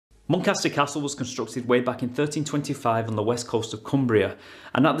Muncaster Castle was constructed way back in 1325 on the west coast of Cumbria,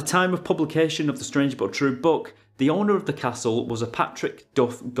 and at the time of publication of the strange but true book, the owner of the castle was a Patrick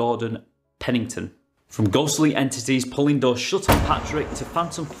Duff Gordon Pennington. From ghostly entities pulling doors shut on Patrick to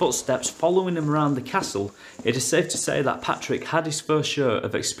phantom footsteps following him around the castle, it is safe to say that Patrick had his fair share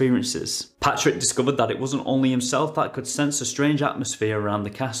of experiences. Patrick discovered that it wasn't only himself that could sense a strange atmosphere around the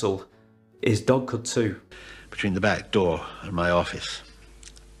castle. His dog could too. Between the back door and my office,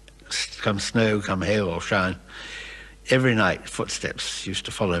 come snow, come hail or shine, every night footsteps used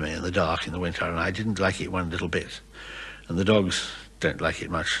to follow me in the dark in the winter, and I didn't like it one little bit. And the dogs don't like it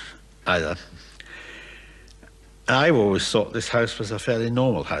much either. I've always thought this house was a fairly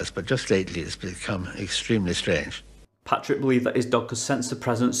normal house, but just lately it's become extremely strange. Patrick believed that his dog could sense the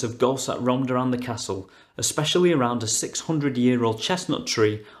presence of ghosts that roamed around the castle, especially around a 600-year-old chestnut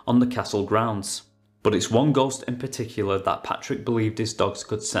tree on the castle grounds. But it's one ghost in particular that Patrick believed his dogs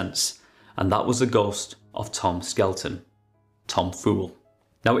could sense, and that was the ghost of Tom Skelton, Tom Fool.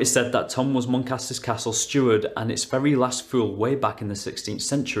 Now it is said that Tom was Muncaster Castle's steward and its very last fool way back in the 16th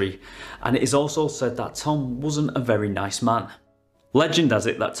century, and it is also said that Tom wasn't a very nice man. Legend has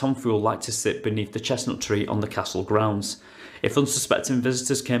it that Tom Fool liked to sit beneath the chestnut tree on the castle grounds. If unsuspecting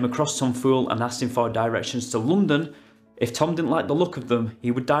visitors came across Tom Fool and asked him for directions to London, if Tom didn't like the look of them,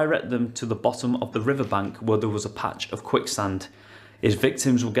 he would direct them to the bottom of the riverbank where there was a patch of quicksand. His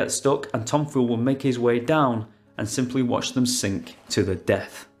victims would get stuck and Tom Fool would make his way down and simply watch them sink to their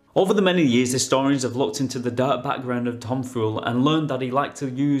death. Over the many years, historians have looked into the dark background of Tom Fool and learned that he liked to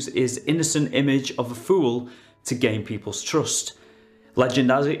use his innocent image of a fool to gain people's trust.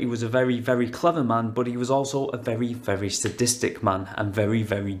 Legend has it he was a very, very clever man, but he was also a very, very sadistic man and very,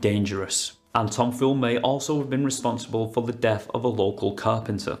 very dangerous. And Tom Fool may also have been responsible for the death of a local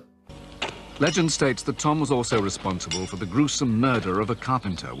carpenter. Legend states that Tom was also responsible for the gruesome murder of a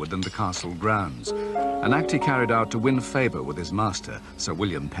carpenter within the castle grounds, an act he carried out to win favour with his master, Sir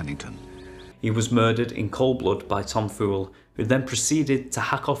William Pennington. He was murdered in cold blood by Tom Fool, who then proceeded to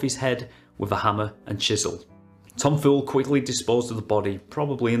hack off his head with a hammer and chisel. Tom Fool quickly disposed of the body,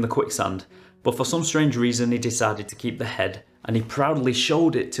 probably in the quicksand, but for some strange reason he decided to keep the head, and he proudly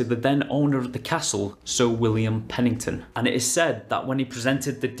showed it to the then owner of the castle, Sir William Pennington. And it is said that when he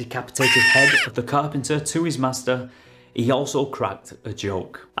presented the decapitated head of the carpenter to his master, he also cracked a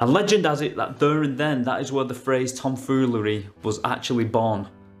joke. And legend has it that there and then that is where the phrase tomfoolery was actually born,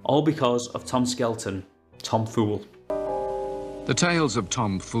 all because of Tom Skelton, Tom Fool. The tales of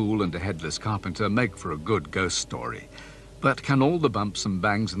Tom Fool and a headless carpenter make for a good ghost story. But can all the bumps and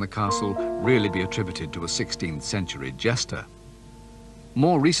bangs in the castle really be attributed to a 16th century jester?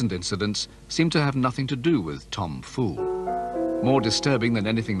 More recent incidents seem to have nothing to do with Tom Fool. More disturbing than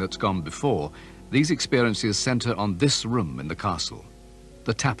anything that's gone before, these experiences centre on this room in the castle,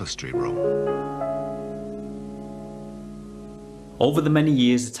 the tapestry room. Over the many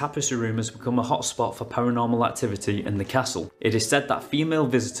years, the tapestry room has become a hotspot for paranormal activity in the castle. It is said that female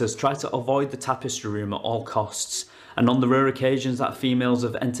visitors try to avoid the tapestry room at all costs, and on the rare occasions that females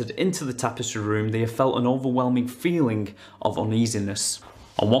have entered into the tapestry room, they have felt an overwhelming feeling of uneasiness.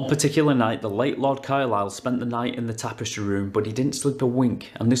 On one particular night, the late Lord Carlisle spent the night in the tapestry room, but he didn't sleep a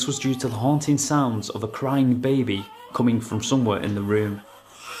wink, and this was due to the haunting sounds of a crying baby coming from somewhere in the room.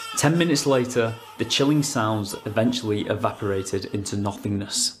 10 minutes later, the chilling sounds eventually evaporated into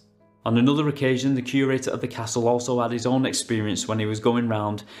nothingness. On another occasion, the curator of the castle also had his own experience when he was going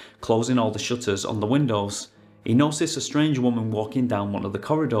round closing all the shutters on the windows. He noticed a strange woman walking down one of the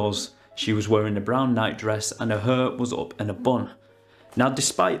corridors. She was wearing a brown nightdress and her hair was up in a bun. Now,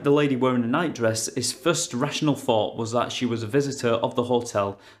 despite the lady wearing a nightdress, his first rational thought was that she was a visitor of the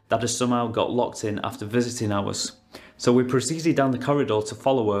hotel that had somehow got locked in after visiting hours. So we proceeded down the corridor to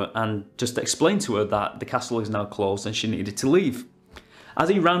follow her and just explain to her that the castle is now closed and she needed to leave. As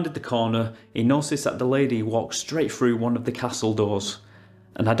he rounded the corner, he noticed that the lady walked straight through one of the castle doors.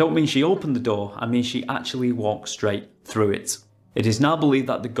 And I don't mean she opened the door, I mean she actually walked straight through it. It is now believed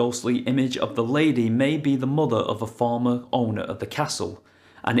that the ghostly image of the lady may be the mother of a former owner of the castle,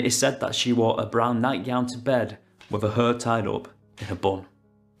 and it is said that she wore a brown nightgown to bed with her hair tied up in a bun.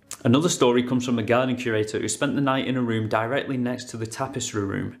 Another story comes from a garden curator who spent the night in a room directly next to the tapestry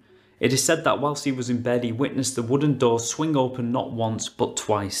room. It is said that whilst he was in bed he witnessed the wooden door swing open not once but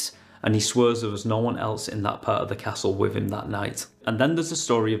twice, and he swears there was no one else in that part of the castle with him that night. And then there's the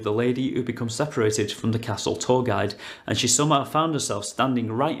story of the lady who becomes separated from the castle tour guide, and she somehow found herself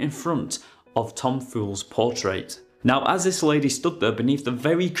standing right in front of Tom Fool's portrait. Now, as this lady stood there beneath the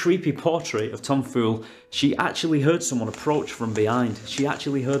very creepy portrait of Tom Fool, she actually heard someone approach from behind. She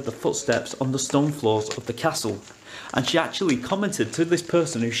actually heard the footsteps on the stone floors of the castle. and she actually commented to this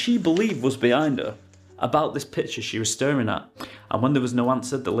person who she believed was behind her about this picture she was staring at. And when there was no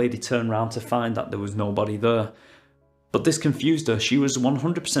answer, the lady turned round to find that there was nobody there. But this confused her. She was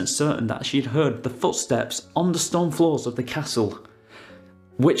 100% certain that she had heard the footsteps on the stone floors of the castle,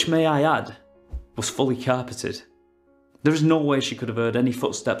 which, may I add, was fully carpeted. There is no way she could have heard any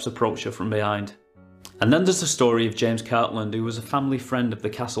footsteps approach her from behind. And then there's the story of James Cartland, who was a family friend of the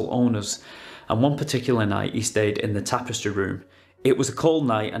castle owners, and one particular night he stayed in the tapestry room. It was a cold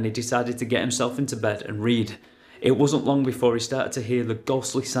night and he decided to get himself into bed and read. It wasn't long before he started to hear the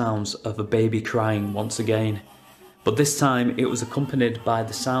ghostly sounds of a baby crying once again. But this time it was accompanied by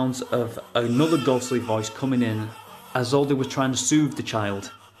the sounds of another ghostly voice coming in, as though they were trying to soothe the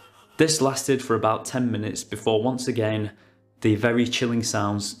child. This lasted for about 10 minutes before once again the very chilling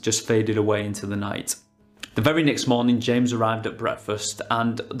sounds just faded away into the night. The very next morning, James arrived at breakfast,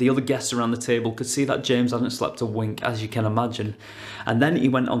 and the other guests around the table could see that James hadn't slept a wink, as you can imagine. And then he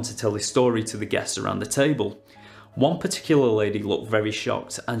went on to tell his story to the guests around the table. One particular lady looked very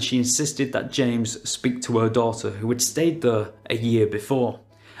shocked, and she insisted that James speak to her daughter, who had stayed there a year before,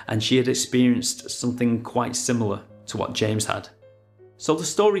 and she had experienced something quite similar to what James had. So the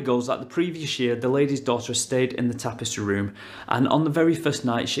story goes that the previous year, the lady's daughter stayed in the tapestry room, and on the very first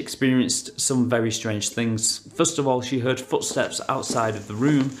night she experienced some very strange things. First of all, she heard footsteps outside of the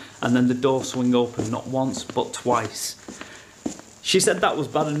room, and then the door swing open not once but twice. She said that was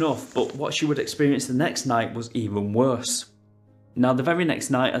bad enough, but what she would experience the next night was even worse. Now, the very next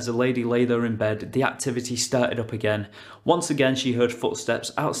night, as the lady lay there in bed, the activity started up again. Once again, she heard footsteps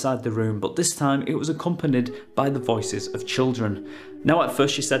outside the room, but this time it was accompanied by the voices of children. Now, at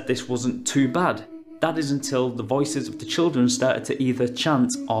first she said this wasn't too bad. That is until the voices of the children started to either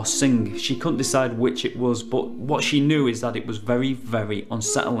chant or sing. She couldn't decide which it was, but what she knew is that it was very, very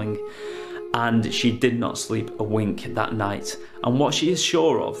unsettling. And she did not sleep a wink that night. And what she is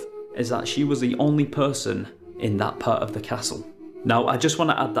sure of is that she was the only person in that part of the castle. Now, I just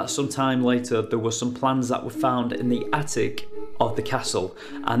want to add that sometime later there were some plans that were found in the attic of the castle,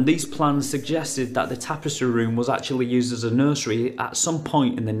 and these plans suggested that the tapestry room was actually used as a nursery at some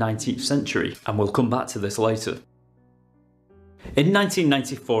point in the 19th century, and we'll come back to this later. In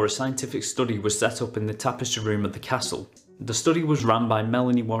 1994, a scientific study was set up in the tapestry room of the castle. The study was run by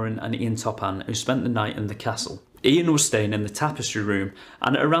Melanie Warren and Ian Topham, who spent the night in the castle. Ian was staying in the tapestry room,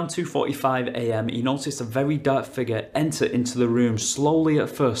 and at around 2:45 AM he noticed a very dark figure enter into the room slowly at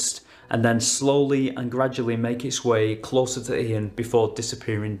first, and then slowly and gradually make its way closer to Ian before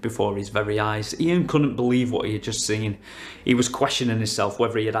disappearing before his very eyes. Ian couldn't believe what he had just seen. He was questioning himself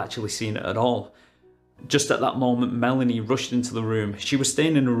whether he had actually seen it at all. Just at that moment, Melanie rushed into the room. She was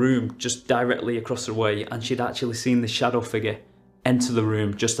staying in a room just directly across the way, and she'd actually seen the shadow figure enter the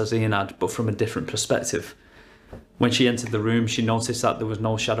room just as Ian had, but from a different perspective. When she entered the room, she noticed that there was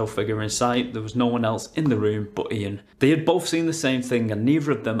no shadow figure in sight. There was no one else in the room but Ian. They had both seen the same thing, and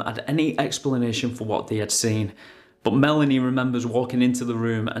neither of them had any explanation for what they had seen. But Melanie remembers walking into the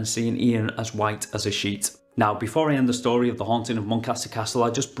room and seeing Ian as white as a sheet. Now, before I end the story of the haunting of Muncaster Castle, I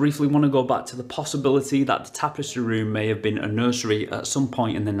just briefly want to go back to the possibility that the tapestry room may have been a nursery at some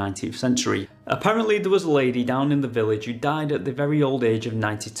point in the 19th century. Apparently there was a lady down in the village who died at the very old age of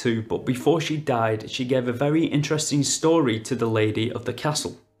 92, but before she died, she gave a very interesting story to the lady of the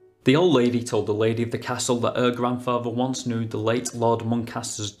castle. The old lady told the lady of the castle that her grandfather once knew the late Lord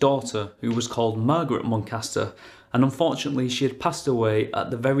Muncaster's daughter, who was called Margaret Muncaster, and unfortunately she had passed away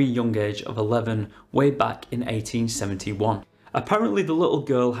at the very young age of 11 way back in 1871. Apparently the little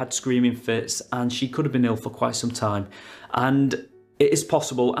girl had screaming fits and she could have been ill for quite some time, and it is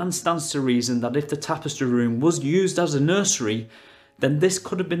possible and stands to reason that if the tapestry room was used as a nursery, then this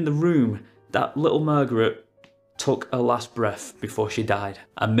could have been the room that little Margaret took her last breath before she died.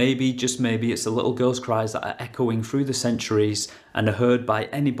 And maybe, just maybe, it's the little girl's cries that are echoing through the centuries and are heard by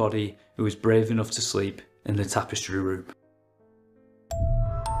anybody who is brave enough to sleep in the tapestry room.